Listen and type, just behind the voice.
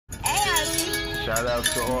Shout out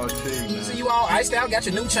to RT, man. See you all iced out, got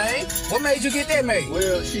your new chain. What made you get that made?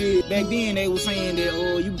 Well, shit, back then they was saying that,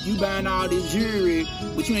 oh, you buying all this jewelry,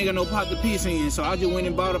 but you ain't got no pop to piss in. So I just went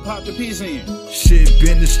and bought a pop to piss in. Shit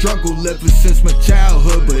been a struggle ever since my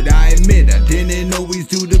childhood, but I admit I didn't always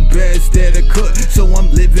do the best that I could. So I'm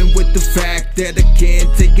living with the fact that I can't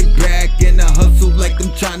take it back, and I hustle like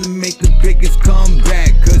I'm trying to make the biggest comeback.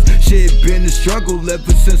 Cause shit been a struggle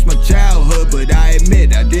ever since my childhood, but I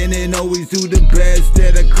admit I didn't always do the best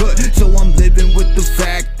that I could. So I'm living with the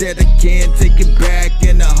fact that I can't take it back,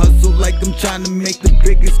 and I hustle like I'm trying to make the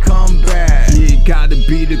biggest comeback. Yeah, gotta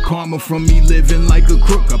be the karma from me living like a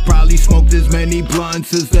crook. I probably smoked as many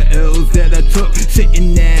blunts as the L's that I took.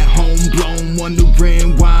 Sitting at home blown,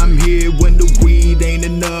 wondering why I'm here. When the weed ain't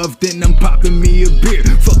enough, then I'm popping me a beer.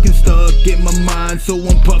 Fucking stuck in my mind, so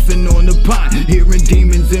I'm puffing on the pine, hearing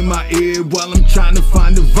demons in my ear while I'm trying to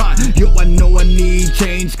find a vine. Yo, I know I need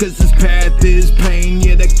change, cause this path is pain.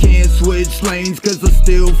 Yet I can't switch lanes, cause I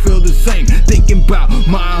still feel the same. Thinking about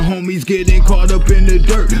my homies getting caught up in the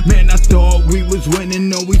dirt. Man, I thought we was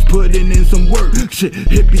winning, always putting in some work. Shit,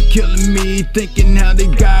 it be killing me, thinking how they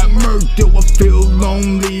got murked. Yo, I feel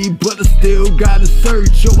lonely, but I still gotta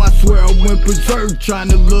search. Yo, I swear I went berserk, trying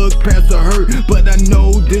to look past the hurt. But I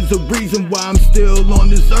know there's a reason why I'm still on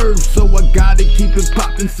this earth. So I gotta keep it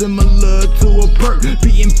poppin', similar to a perk.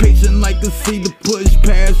 Being patient like a seed to push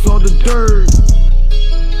past all the dirt.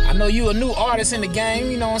 I know you a new artist in the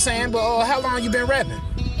game, you know what I'm saying, but how long you been rapping?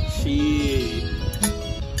 Shit.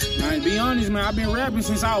 Now, to be honest, man, I've been rapping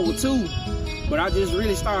since I was 2. But I just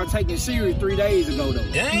really started taking it serious 3 days ago, though.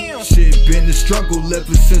 Damn. Shit been a struggle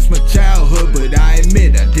ever since my childhood, but I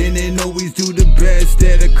admit I didn't always do the best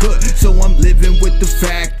that I could. So I'm living with the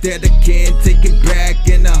fact that I can't take it back,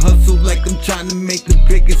 and I hustle like I'm trying to make the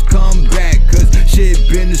biggest comeback. Cause shit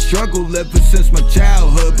been a struggle ever since my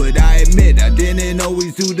childhood, but I admit I didn't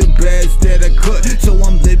always do the best that I could. So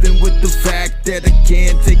I'm living with the fact that I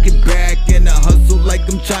can't take it back, and I hustle like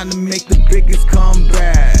I'm trying to make the biggest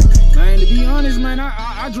comeback. Man, to be honest, man,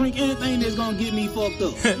 I drink anything that's gonna get me fucked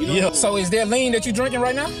up. You know? Yeah. So is there lean that you drinking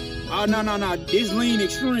right now? Oh, no. This lean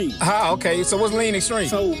extreme. Ah, okay. So what's lean extreme?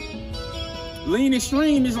 So, lean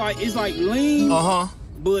extreme is like, it's like lean,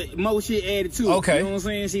 but more shit added to it. Okay. You know what I'm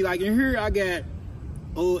saying? See, like in here, I got,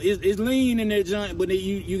 it's lean in that joint, but then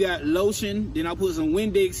you got lotion, then I put some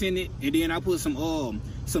Windex in it, and then I put some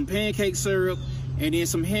pancake syrup, and then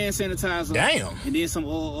some hand sanitizer. Damn. And then some,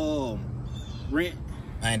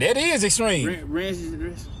 Man, that is extreme.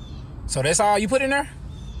 So that's all you put in there?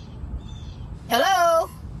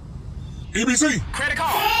 Hello? EBC. Credit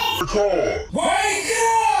card. Wake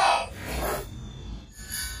up!